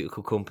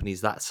pharmaceutical companies.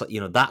 That's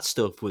that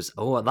stuff was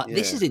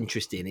this is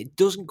interesting. It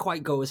doesn't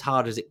quite go as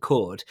hard as it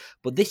could,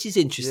 but this is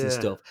interesting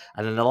stuff.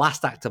 And then the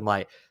last act, I'm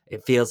like,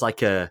 it feels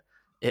like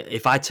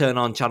if I turn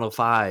on Channel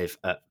 5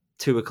 at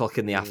 2:00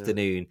 in the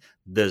afternoon,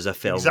 there's a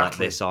film like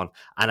this on,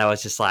 and I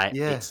was just like,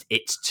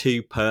 it's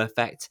too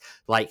perfect.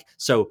 Like,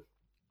 so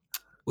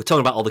we're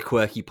talking about all the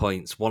quirky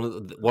points. One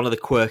of the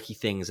quirky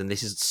things, and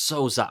this is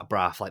so Zach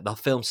Braff. Like, the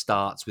film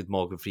starts with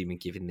Morgan Freeman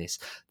giving this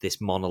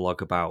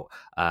monologue about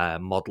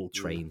model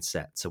train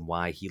sets and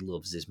why he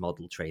loves his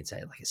model train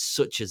set. Like, it's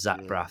such a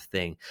Zach Braff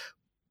thing,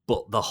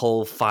 but the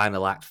whole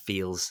final act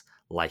feels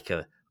like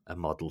a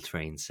model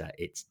train set.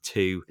 It's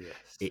too.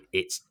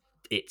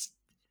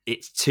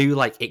 It's too,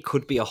 like, it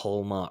could be a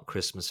Hallmark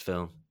Christmas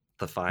film,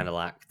 the final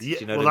act. Do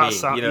you know what I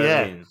mean? What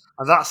I mean?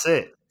 And that's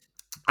it.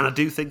 And I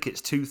do think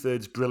it's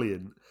 2/3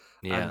 brilliant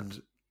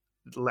and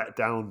let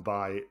down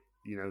by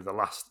the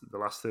last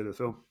third of the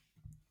film.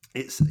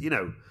 It's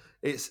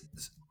it's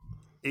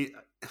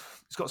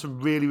got some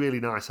really, really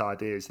nice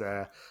ideas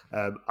there.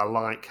 I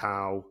like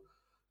how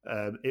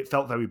it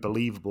felt very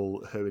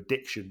believable. Her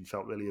addiction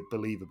felt really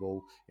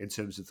believable in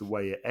terms of the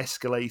way it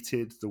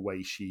escalated, the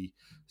way she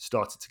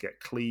started to get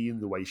clean,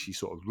 the way she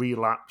sort of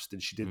relapsed,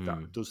 and she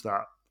does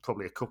that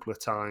probably a couple of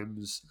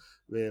times,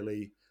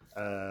 really.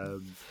 I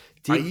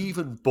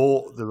even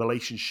bought the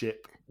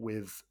relationship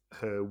with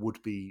her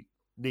would-be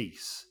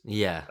niece.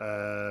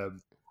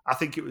 I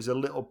think it was a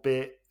little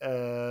bit.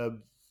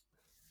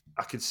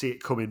 I could see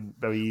it coming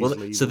very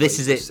easily. Well, so this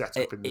is it.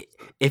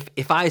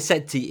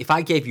 If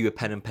I gave you a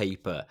pen and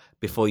paper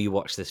before you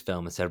watch this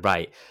film and said,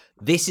 right,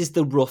 this is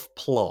the rough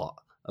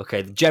plot.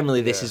 Okay,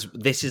 generally this is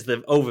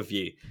the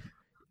overview.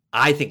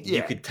 I think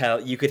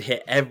you could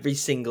hit every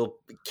single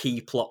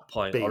key plot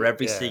point or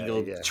every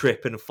single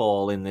trip and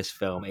fall in this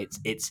film.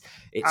 It's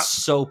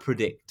so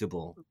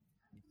predictable.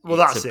 Well,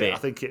 that's it. I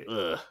think it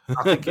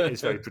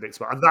is very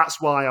predictable, and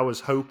that's why I was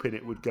hoping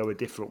it would go a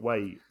different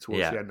way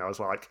towards the end. I was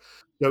like,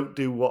 don't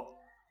do what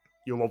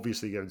you're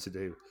obviously going to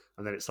do,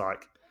 and then it's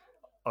like,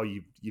 oh,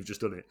 you've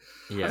just done it.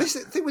 Yeah. And this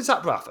thing with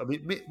Zach Braff, I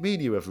mean, me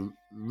and you have a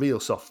real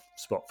soft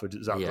spot for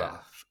Zach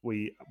Braff.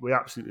 We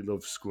absolutely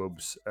love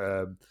Scrubs,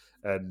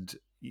 and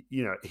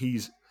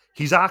he's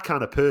our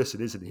kind of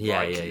person, isn't he?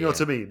 You know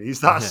what I mean?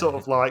 He's that sort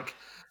of like.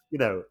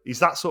 He's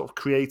that sort of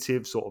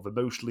creative, sort of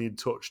emotionally in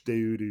touch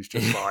dude who's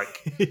just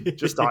like, you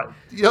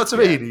know what I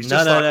mean? He's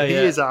just he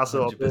is our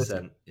sort of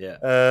person. Yeah.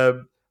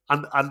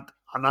 And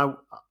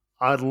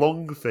I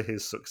long for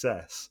his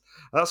success.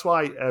 That's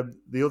why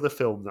the other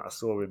film that I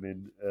saw him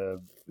in,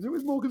 was it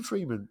with Morgan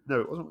Freeman?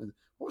 No, it wasn't.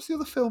 What was the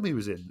other film he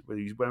was in where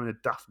he was wearing a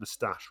daft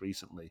moustache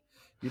recently?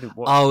 You didn't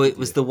watch it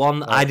was the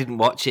one, I didn't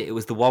watch it. It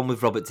was the one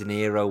with Robert De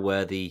Niro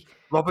where they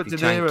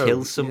try and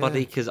kill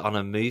somebody because on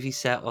a movie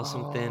set or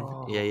something.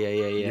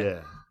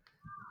 Yeah.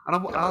 And I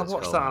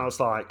watched that and I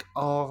was like,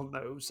 oh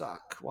no,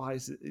 Zach, why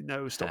is it?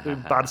 Stop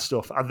doing bad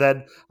stuff. And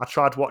then I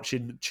tried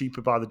watching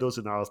Cheaper by the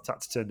Dozen. I was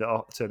had to turn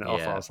it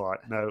off. I was like,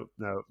 no,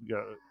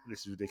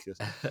 this is ridiculous.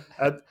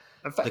 The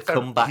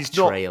Comeback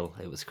Trail,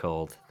 it was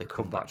called. The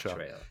Comeback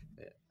Trail.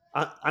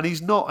 And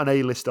he's not an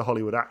A-lister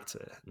Hollywood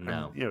actor.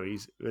 No,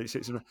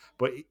 and,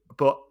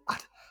 but I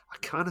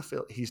kind of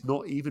feel he's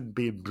not even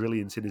being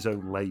brilliant in his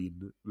own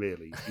lane.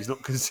 Really, he's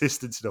not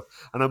consistent enough.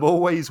 And I'm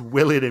always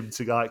willing him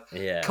to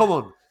come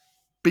on,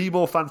 be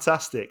more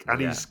fantastic.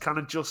 And he's kind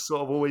of just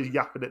sort of always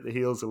yapping at the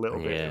heels a little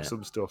bit of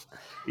some stuff.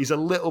 He's a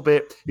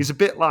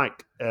bit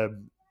like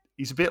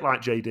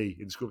JD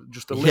in Scrubs,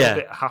 just a little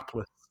bit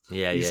hapless.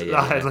 Yeah.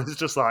 It's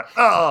just like,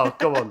 oh,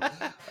 come on.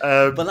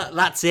 But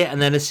that's it.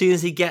 And then as soon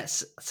as he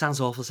gets,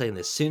 sounds awful saying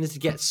this, as soon as he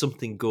gets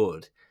something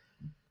good,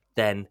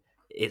 then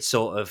it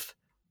sort of,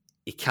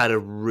 it kind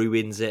of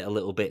ruins it a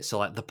little bit. So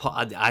like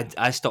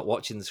I stopped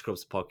watching the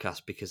Scrubs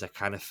podcast because I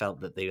kind of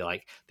felt that they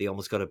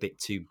almost got a bit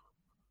too,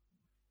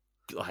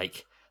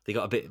 like, they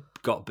got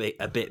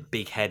a bit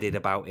big-headed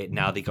about it.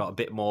 Now they got a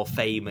bit more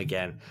fame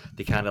again.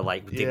 They kind of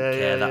like didn't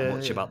care that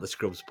much about the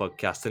Scrubs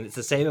podcast, and it's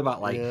the same about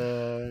like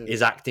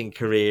his acting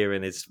career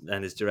and his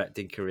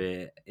directing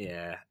career.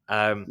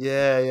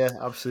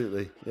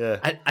 Absolutely.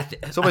 Yeah,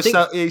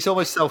 it's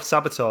almost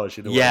self-sabotage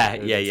in a way.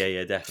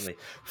 Yeah, definitely.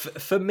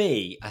 For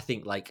me, I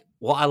think like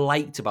what I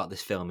liked about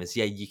this film is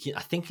you can.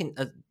 I think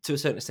to a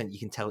certain extent you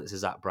can tell it's a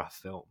Zach Braff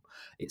film.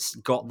 It's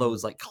got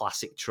those like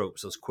classic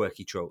tropes, those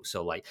quirky tropes.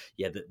 So like,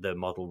 the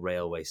model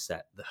railway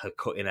set, her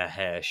cutting her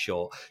hair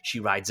short. She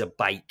rides a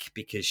bike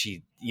because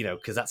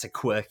because that's a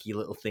quirky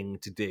little thing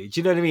to do. Do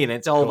you know what I mean?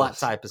 It's all that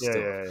type of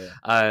stuff.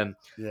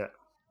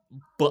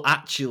 But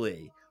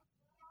actually,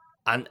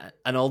 and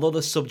although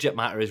the subject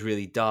matter is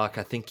really dark,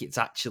 I think it's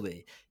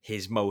actually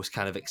his most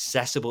kind of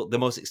the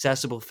most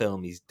accessible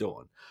film he's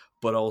done.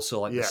 But also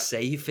like the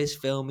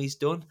safest film he's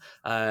done.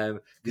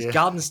 Because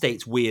Garden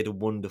State's weird and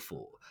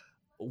wonderful.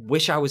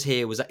 Wish I Was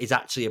Here is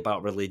actually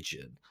about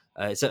religion.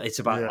 It's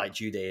about like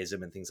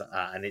Judaism and things like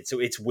that, and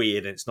it's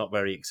weird and it's not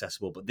very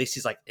accessible. But this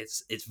is like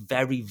it's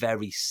very,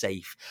 very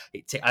safe.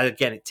 It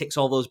ticks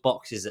all those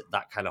boxes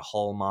that kind of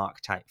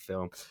Hallmark type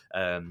film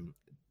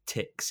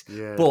ticks.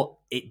 But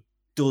it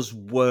does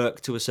work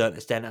to a certain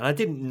extent, and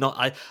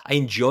I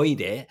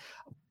enjoyed it.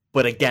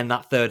 But again,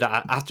 that third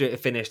after it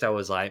finished, I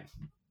was like,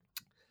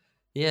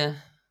 yeah,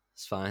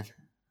 it's fine.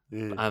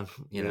 And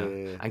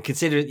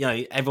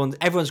considering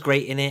everyone's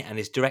great in it, and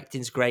his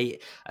directing's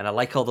great, and I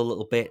like all the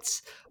little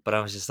bits, but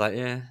I was just like,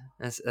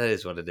 that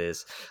is what it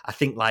is. I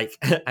think like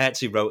I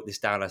actually wrote this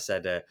down. I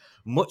said,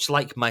 much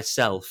like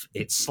myself,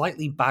 it's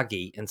slightly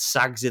baggy and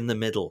sags in the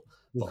middle,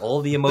 but all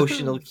the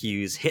emotional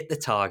cues hit the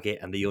target,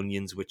 and the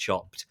onions were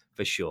chopped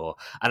for sure.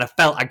 And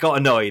I got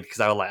annoyed because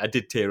I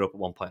did tear up at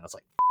one point. I was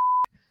like,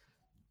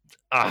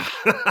 I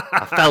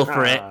fell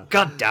for it.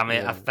 God damn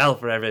it. I fell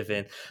for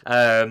everything.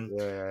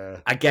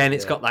 Again,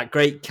 it's got that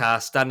great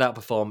cast, standout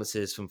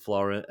performances from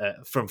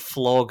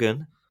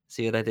Florgan.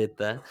 See what I did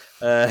there?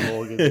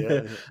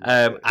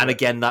 And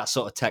again, that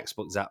sort of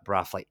textbook Zach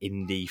Braff, like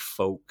indie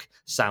folk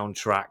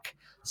soundtrack,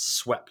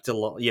 swept a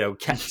lot,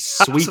 kept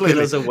sweeping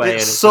us away.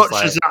 It's such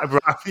a Zach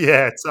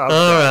Braff, all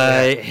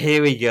right,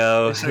 here we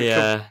go.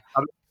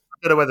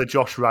 I don't know whether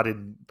Josh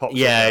Radin popped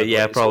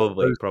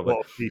probably.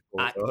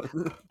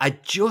 I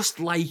just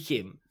like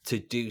him to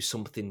do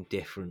something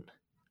different.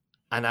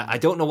 And I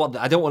don't know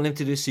I don't want him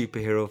to do a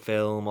superhero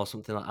film or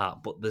something like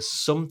that, but there's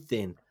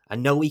something, I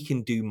know he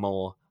can do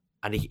more.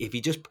 And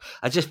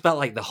I just felt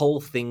like the whole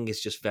thing is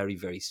just very,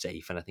 very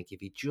safe. And I think if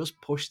he just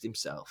pushed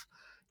himself,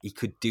 it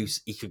could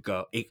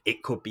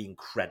be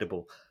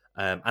incredible.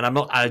 And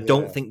I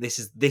don't think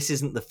this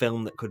isn't the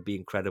film that could be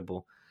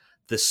incredible.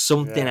 There's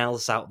something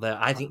else out there.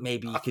 I think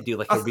maybe you could do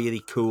like a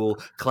really cool,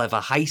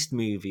 clever heist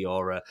movie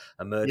or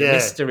a murder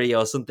mystery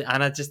or something.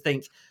 And I just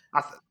think,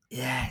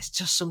 it's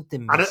just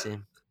something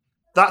missing.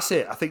 That's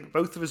it. I think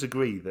both of us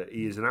agree that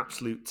he is an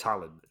absolute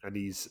talent, and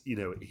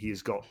he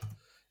has got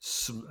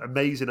some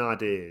amazing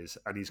ideas,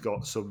 and he's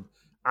got some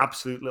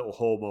absolute little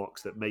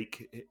hallmarks that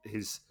make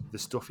the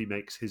stuff he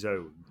makes his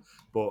own.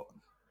 But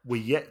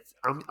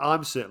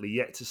I'm certainly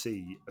yet to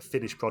see a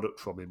finished product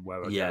from him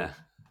where I go,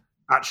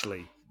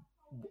 actually,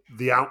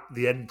 the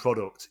end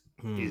product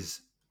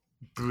is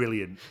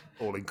brilliant,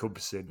 all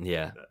encompassing.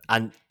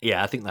 I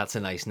think that's a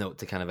nice note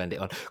to kind of end it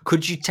on.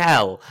 Could you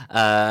tell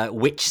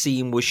which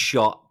scene was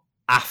shot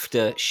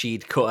after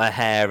she'd cut her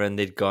hair and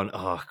they'd gone,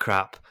 oh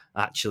crap,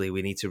 actually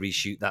we need to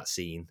reshoot that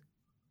scene?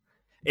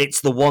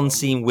 It's the one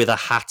scene with a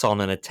hat on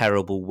and a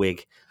terrible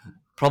wig,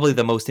 probably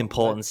the most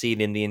important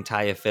scene in the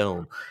entire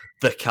film.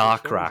 The car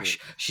crash.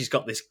 She's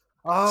got this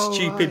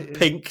stupid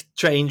pink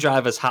train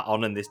driver's hat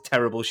on and this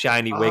terrible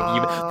shiny wig.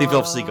 They've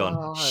obviously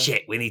gone,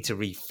 shit, we need to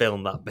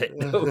refilm that bit.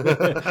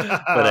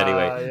 But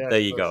anyway, there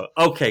you go.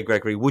 Okay,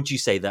 Gregory, would you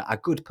say that a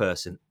good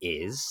person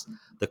is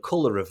The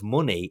Colour of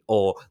Money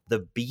or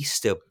The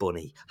Beaster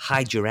Bunny?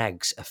 Hide your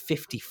eggs. A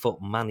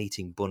 50-foot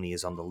man-eating bunny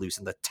is on the loose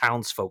and the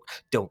townsfolk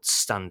don't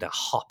stand a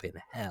hop in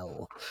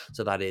hell.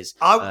 So that is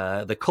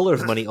The Colour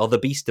of Money or The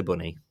Beaster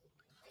Bunny.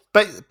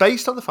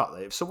 Based on the fact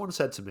that if someone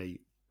said to me,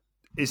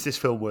 is this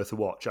film worth a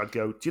watch? I'd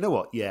go, do you know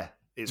what? Yeah,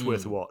 it's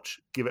worth a watch.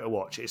 Give it a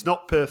watch. It's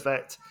not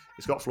perfect.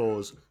 It's got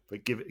flaws,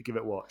 but give it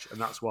a watch. And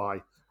that's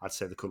why I'd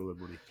say The Colour of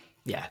Money.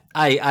 Yeah,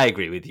 I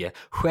agree with you.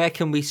 Where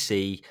can we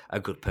see A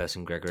Good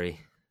Person,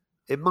 Gregory?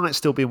 It might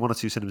still be in one or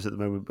two cinemas at the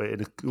moment, but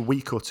in a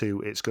week or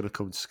two, it's going to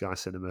come to Sky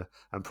Cinema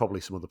and probably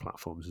some other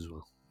platforms as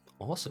well.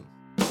 Awesome.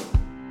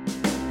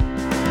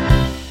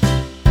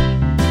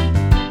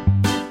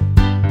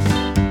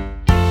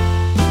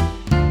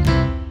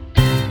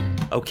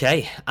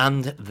 Okay,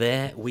 and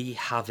there we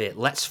have it.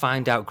 Let's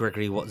find out,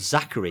 Gregory, what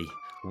Zachary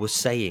was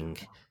saying.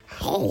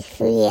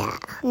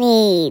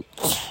 Need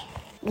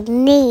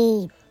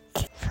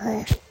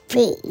for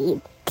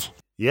speed.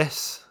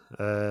 Yes.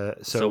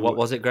 So what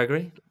was it,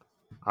 Gregory?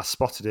 I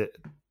spotted it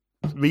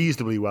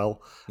reasonably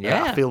well.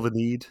 Yeah, I feel the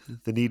need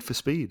for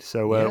speed.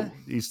 So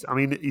his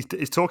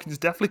talking is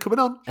definitely coming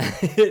on.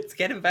 It's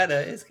getting better.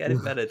 It's getting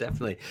better,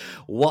 definitely.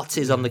 What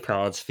is on the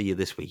cards for you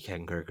this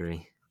weekend,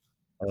 Gregory?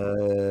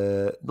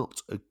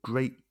 Not a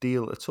great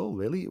deal at all,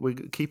 really. We're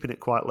keeping it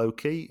quite low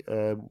key.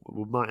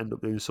 We might end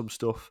up doing some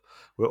stuff.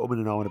 We're umming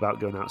and ahhing about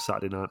going out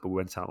Saturday night, but we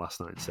went out last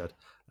night instead.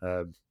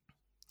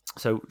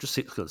 So just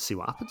see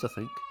what happens, I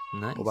think.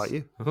 Nice. What about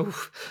you?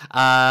 Was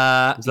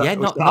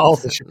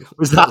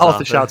that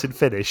Arthur shouting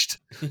finished?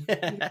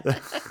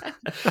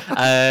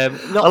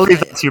 I'll leave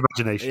that to your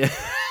imagination.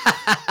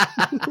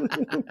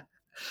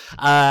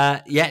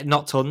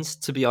 Not tons,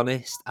 to be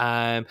honest.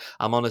 I'm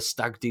on a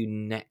stag do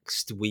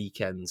next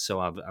weekend,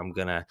 so I'm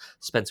gonna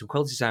spend some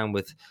quality time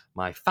with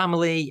my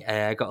family.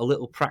 I got a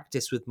little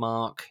practice with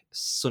Mark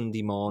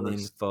Sunday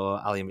morning for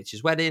Ali and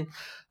Rich's wedding,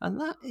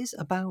 and that is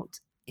about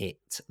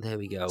it. There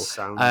we go.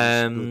 Sounds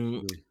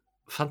good.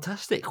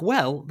 Fantastic.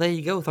 Well, there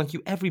you go. Thank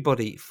you,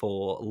 everybody,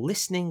 for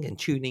listening and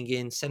tuning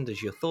in. Send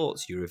us your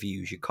thoughts, your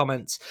reviews, your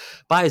comments.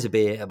 Buy us a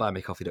beer at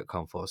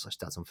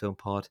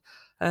buymeacoffee.com/dadsonfilmpod.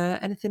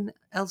 Anything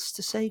else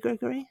to say,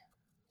 Gregory?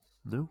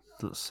 No,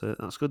 that's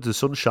good. The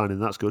sun's shining.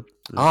 That's good.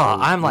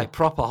 I'm like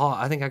proper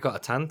hot. I think I got a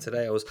tan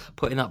today. I was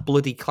putting that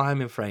bloody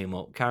climbing frame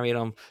up, carrying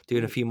on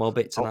doing a few more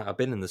bits, and I've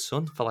been in the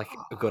sun for like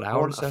a good hour. I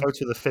want a photo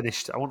of the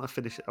finished. I want a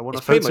photo of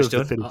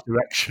the finished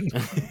erection.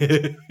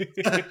 Can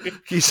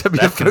you send me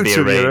a photo of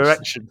your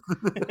erection?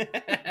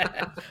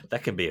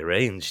 That can be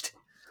arranged.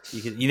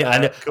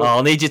 Cool.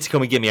 I'll need you to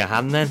come and give me a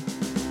hand then.